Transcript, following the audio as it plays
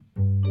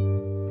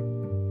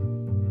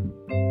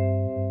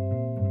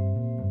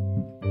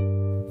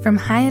From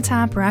high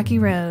atop Rocky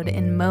Road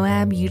in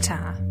Moab,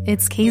 Utah,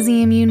 it's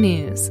KZMU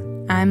News.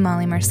 I'm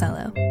Molly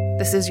Marcello.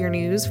 This is your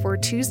news for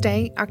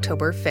Tuesday,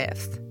 October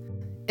 5th.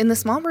 In the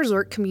small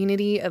resort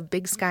community of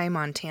Big Sky,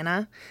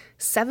 Montana,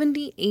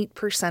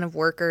 78% of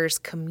workers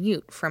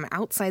commute from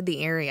outside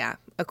the area,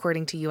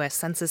 according to U.S.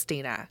 Census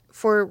data.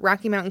 For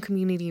Rocky Mountain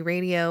Community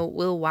Radio,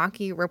 Will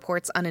Walkie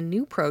reports on a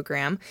new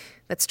program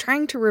that's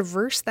trying to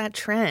reverse that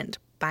trend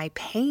by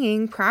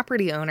paying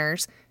property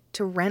owners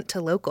to rent to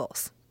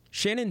locals.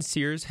 Shannon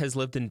Sears has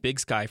lived in Big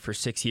Sky for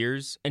 6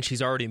 years, and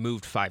she's already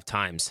moved 5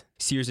 times.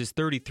 Sears is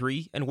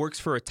 33 and works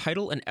for a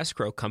title and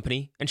escrow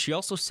company, and she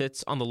also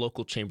sits on the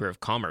local Chamber of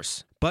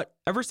Commerce. But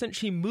ever since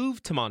she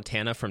moved to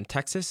Montana from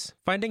Texas,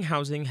 finding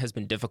housing has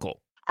been difficult.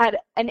 At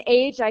an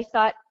age I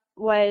thought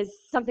was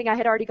something I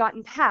had already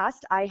gotten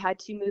past, I had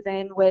to move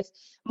in with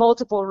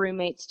multiple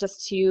roommates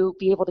just to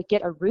be able to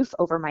get a roof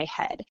over my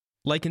head.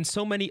 Like in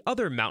so many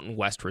other Mountain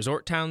West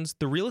resort towns,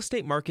 the real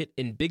estate market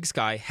in Big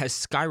Sky has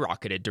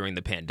skyrocketed during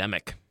the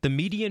pandemic. The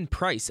median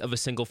price of a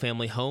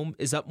single-family home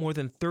is up more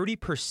than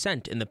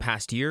 30% in the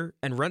past year,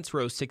 and rents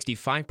rose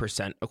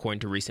 65%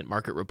 according to recent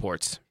market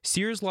reports.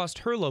 Sears lost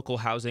her local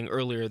housing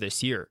earlier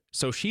this year,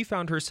 so she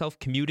found herself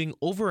commuting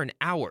over an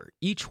hour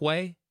each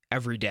way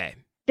every day.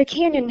 The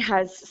canyon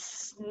has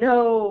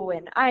snow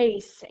and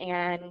ice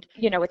and,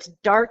 it's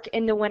dark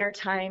in the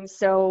wintertime.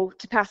 So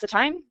to pass the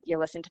time, you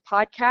listen to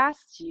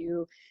podcasts,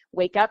 you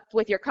wake up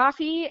with your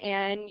coffee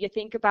and you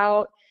think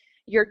about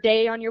your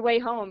day on your way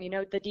home,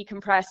 the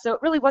decompress. So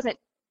it really wasn't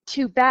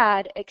too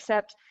bad,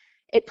 except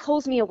it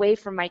pulls me away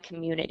from my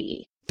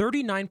community.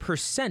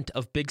 39%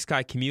 of Big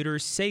Sky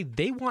commuters say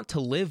they want to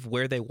live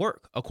where they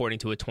work, according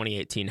to a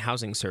 2018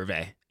 housing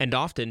survey. And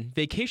often,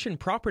 vacation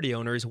property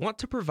owners want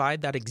to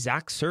provide that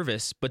exact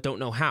service but don't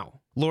know how.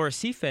 Laura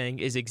Seifang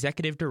is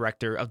executive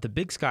director of the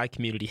Big Sky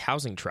Community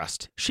Housing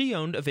Trust. She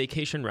owned a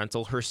vacation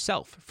rental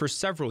herself for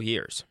several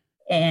years.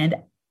 And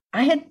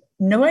I had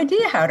no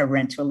idea how to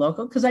rent to a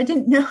local because I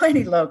didn't know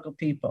any local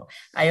people.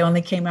 I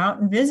only came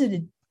out and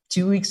visited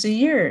 2 weeks a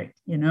year,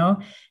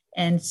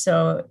 And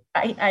so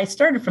I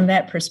started from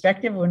that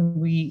perspective when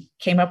we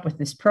came up with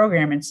this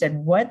program and said,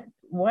 what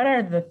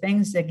are the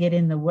things that get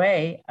in the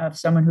way of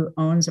someone who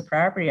owns a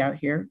property out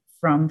here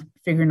from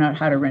figuring out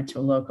how to rent to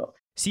a local?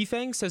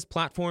 Seifang says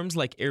platforms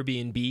like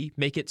Airbnb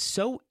make it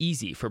so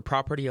easy for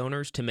property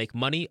owners to make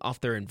money off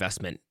their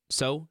investment.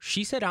 So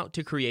she set out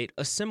to create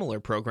a similar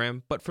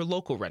program, but for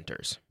local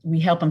renters. We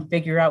help them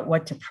figure out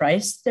what to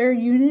price their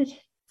unit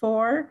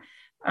for.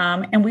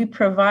 And we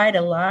provide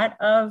a lot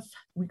of,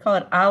 we call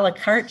it a la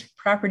carte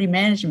property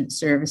management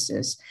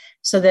services,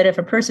 so that if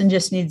a person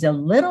just needs a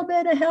little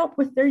bit of help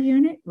with their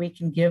unit, we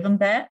can give them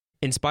that.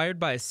 Inspired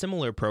by a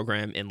similar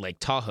program in Lake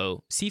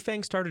Tahoe,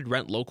 Seifang started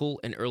Rent Local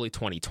in early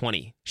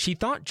 2020. She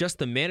thought just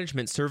the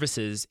management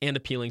services and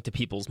appealing to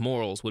people's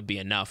morals would be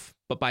enough,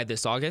 but by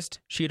this August,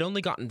 she had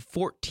only gotten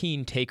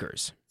 14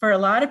 takers. For a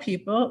lot of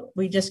people,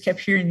 we just kept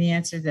hearing the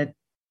answer that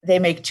they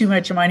make too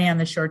much money on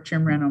the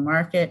short-term rental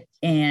market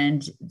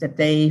and that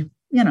they,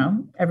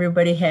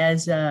 everybody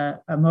has a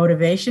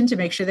motivation to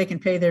make sure they can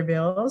pay their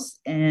bills.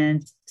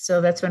 And so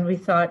that's when we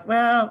thought,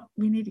 well,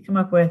 we need to come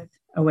up with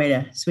a way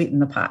to sweeten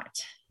the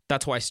pot.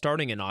 That's why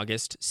starting in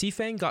August,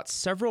 Seifang got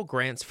several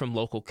grants from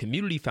local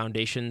community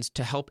foundations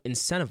to help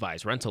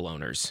incentivize rental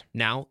owners.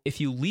 Now,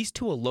 if you lease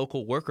to a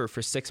local worker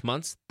for 6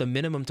 months, the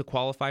minimum to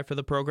qualify for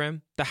the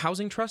program, the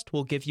Housing Trust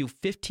will give you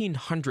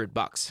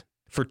 $1,500.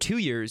 For 2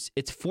 years,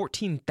 it's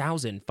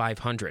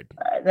 $14,500.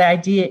 The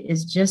idea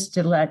is just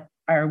to let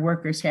our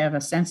workers have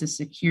a sense of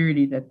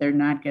security that they're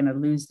not going to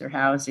lose their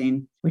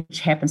housing,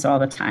 which happens all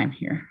the time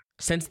here.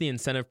 Since the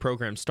incentive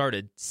program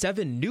started,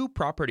 7 new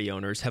property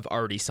owners have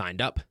already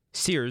signed up.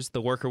 Sears,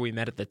 the worker we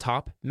met at the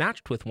top,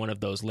 matched with one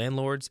of those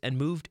landlords and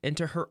moved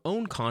into her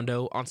own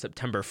condo on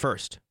September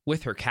 1st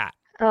with her cat.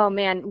 Oh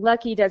man,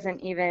 lucky doesn't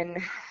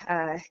even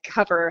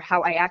cover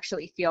how I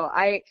actually feel.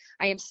 I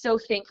am so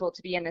thankful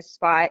to be in this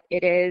spot.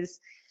 It is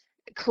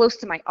close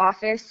to my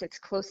office. It's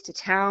close to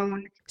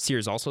town.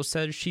 Sears also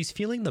says she's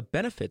feeling the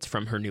benefits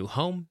from her new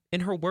home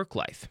in her work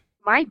life.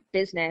 My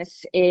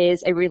business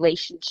is a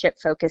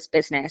relationship-focused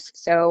business.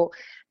 So,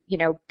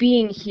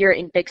 being here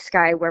in Big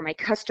Sky where my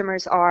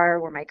customers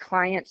are, where my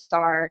clients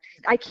are,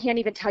 I can't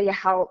even tell you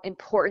how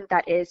important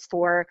that is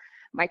for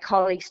my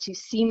colleagues to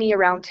see me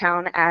around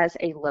town as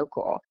a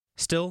local.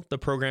 Still, the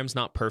program's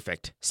not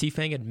perfect.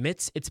 Seifang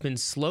admits it's been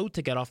slow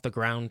to get off the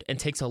ground and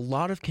takes a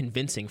lot of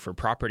convincing for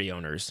property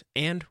owners,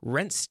 and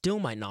rent still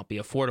might not be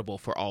affordable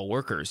for all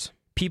workers.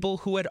 People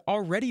who had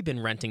already been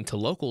renting to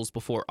locals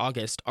before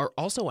August are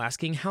also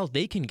asking how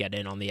they can get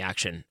in on the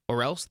action,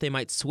 or else they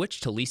might switch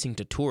to leasing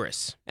to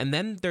tourists. And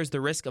then there's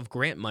the risk of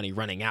grant money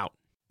running out.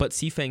 But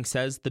Seifang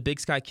says the Big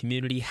Sky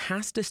community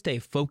has to stay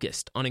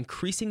focused on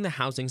increasing the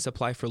housing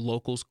supply for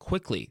locals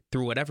quickly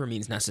through whatever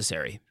means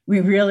necessary. We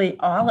really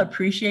all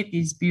appreciate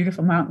these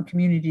beautiful mountain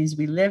communities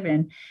we live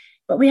in,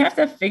 but we have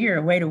to figure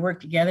a way to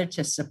work together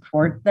to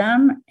support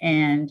them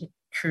and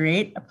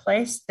create a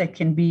place that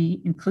can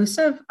be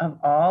inclusive of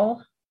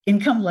all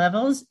income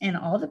levels and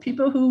all the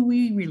people who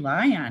we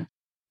rely on.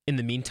 In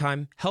the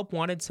meantime, help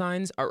wanted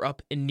signs are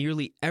up in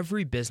nearly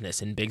every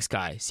business in Big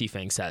Sky,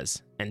 Sifang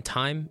says, and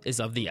time is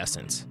of the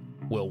essence.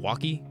 Will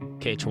Walkie,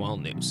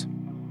 KHOL News.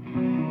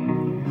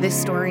 This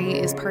story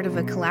is part of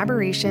a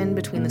collaboration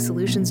between the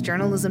Solutions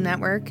Journalism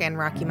Network and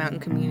Rocky Mountain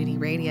Community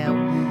Radio,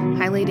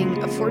 highlighting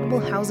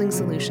affordable housing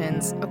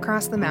solutions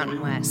across the Mountain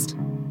West.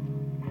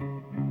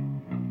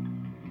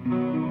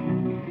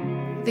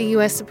 The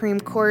U.S.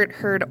 Supreme Court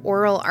heard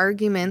oral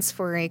arguments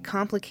for a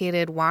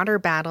complicated water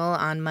battle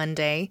on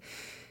Monday.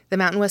 The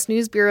Mountain West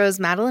News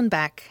Bureau's Madeline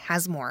Beck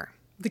has more.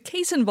 The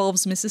case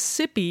involves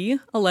Mississippi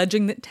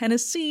alleging that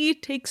Tennessee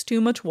takes too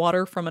much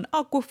water from an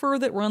aquifer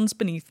that runs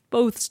beneath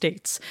both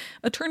states.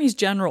 Attorneys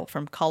general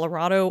from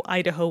Colorado,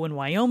 Idaho, and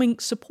Wyoming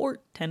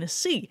support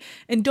Tennessee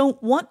and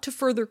don't want to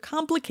further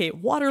complicate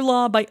water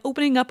law by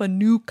opening up a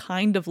new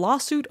kind of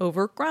lawsuit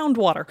over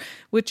groundwater,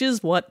 which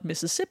is what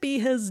Mississippi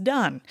has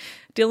done.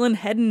 Dylan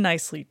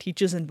Hedden-Nicely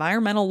teaches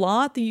environmental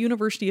law at the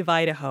University of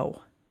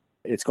Idaho.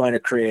 It's going to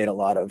create a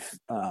lot of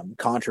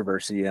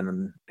controversy,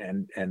 and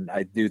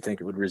I do think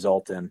it would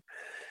result in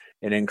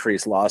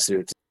increased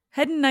lawsuits.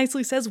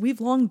 Hedden-Nicely says we've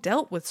long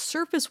dealt with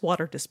surface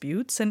water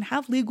disputes and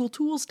have legal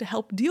tools to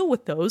help deal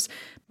with those,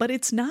 but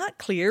it's not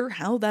clear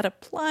how that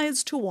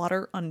applies to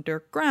water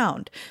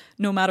underground.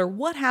 No matter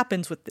what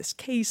happens with this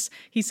case,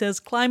 he says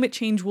climate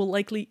change will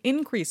likely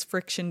increase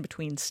friction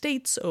between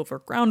states over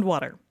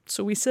groundwater.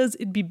 So he says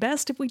it'd be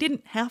best if we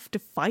didn't have to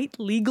fight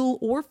legal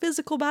or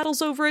physical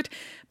battles over it,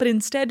 but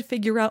instead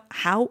figure out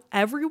how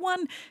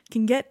everyone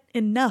can get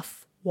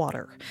enough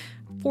water.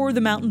 For the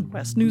Mountain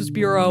West News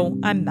Bureau,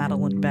 I'm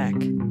Madeline Beck.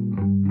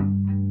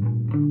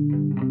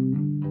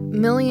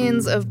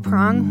 Millions of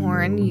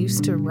pronghorn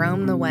used to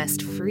roam the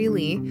West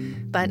freely,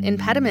 but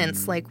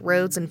impediments like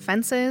roads and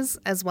fences,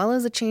 as well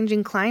as a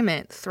changing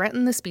climate,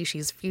 threaten the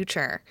species'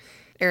 future.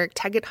 Eric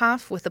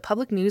Tegethoff with the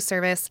Public News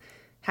Service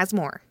has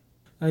more.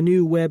 A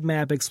new web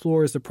map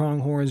explores the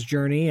pronghorn's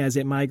journey as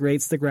it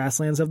migrates the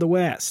grasslands of the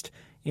West.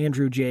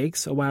 Andrew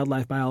Jakes, a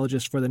wildlife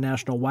biologist for the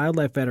National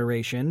Wildlife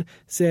Federation,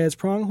 says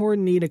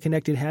pronghorn need a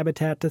connected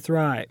habitat to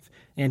thrive.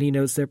 And he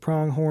notes that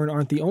pronghorn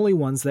aren't the only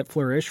ones that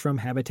flourish from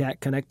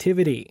habitat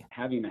connectivity.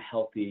 Having a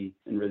healthy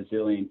and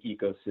resilient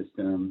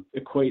ecosystem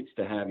equates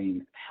to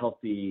having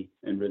healthy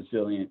and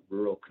resilient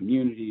rural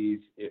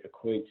communities. It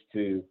equates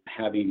to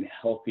having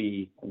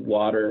healthy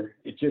water.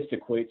 It just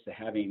equates to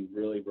having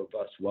really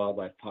robust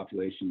wildlife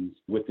populations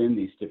within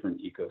these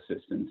different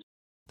ecosystems.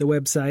 The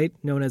website,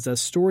 known as a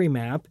story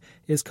map,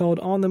 is called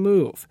On the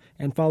Move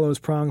and follows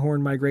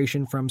pronghorn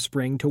migration from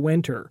spring to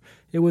winter.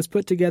 It was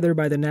put together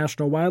by the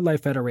National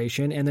Wildlife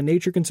Federation and the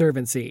Nature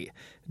Conservancy.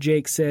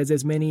 Jake says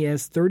as many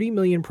as 30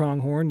 million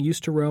pronghorn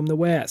used to roam the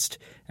West.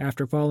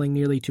 After falling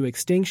nearly to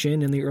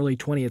extinction in the early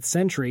 20th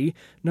century,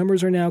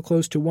 numbers are now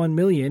close to 1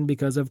 million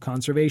because of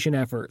conservation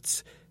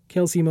efforts.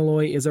 Kelsey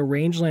Malloy is a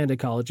rangeland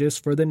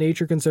ecologist for the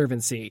Nature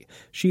Conservancy.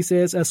 She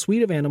says a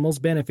suite of animals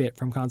benefit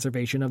from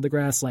conservation of the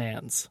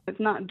grasslands. It's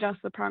not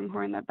just the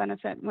pronghorn that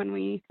benefit. When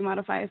we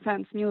modify a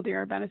fence, mule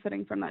deer are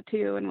benefiting from that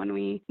too. And when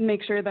we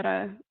make sure that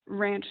a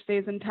ranch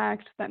stays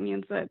intact, that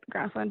means that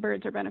grassland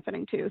birds are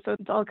benefiting too. So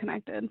it's all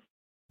connected.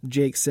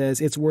 Jake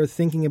says it's worth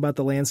thinking about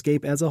the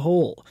landscape as a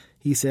whole.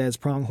 He says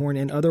pronghorn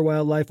and other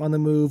wildlife on the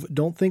move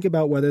don't think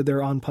about whether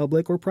they're on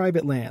public or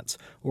private lands,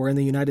 or in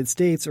the United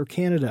States or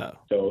Canada.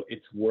 So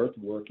it's worth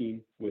working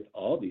with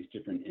all these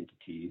different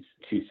entities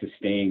to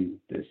sustain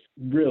this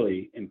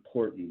really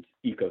important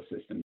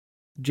ecosystem.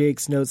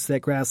 Jakes notes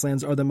that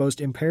grasslands are the most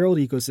imperiled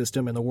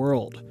ecosystem in the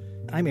world.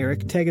 I'm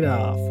Eric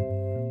Tegethoff.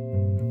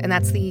 And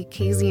that's the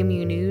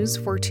KZMU News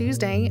for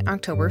Tuesday,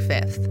 October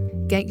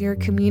 5th. Get your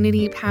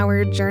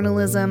community-powered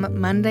journalism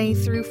Monday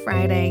through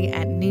Friday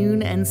at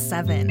noon and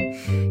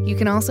 7. You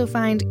can also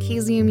find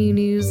KZMU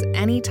News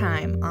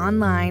anytime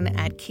online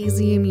at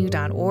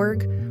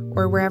kzmu.org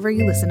or wherever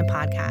you listen to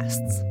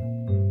podcasts.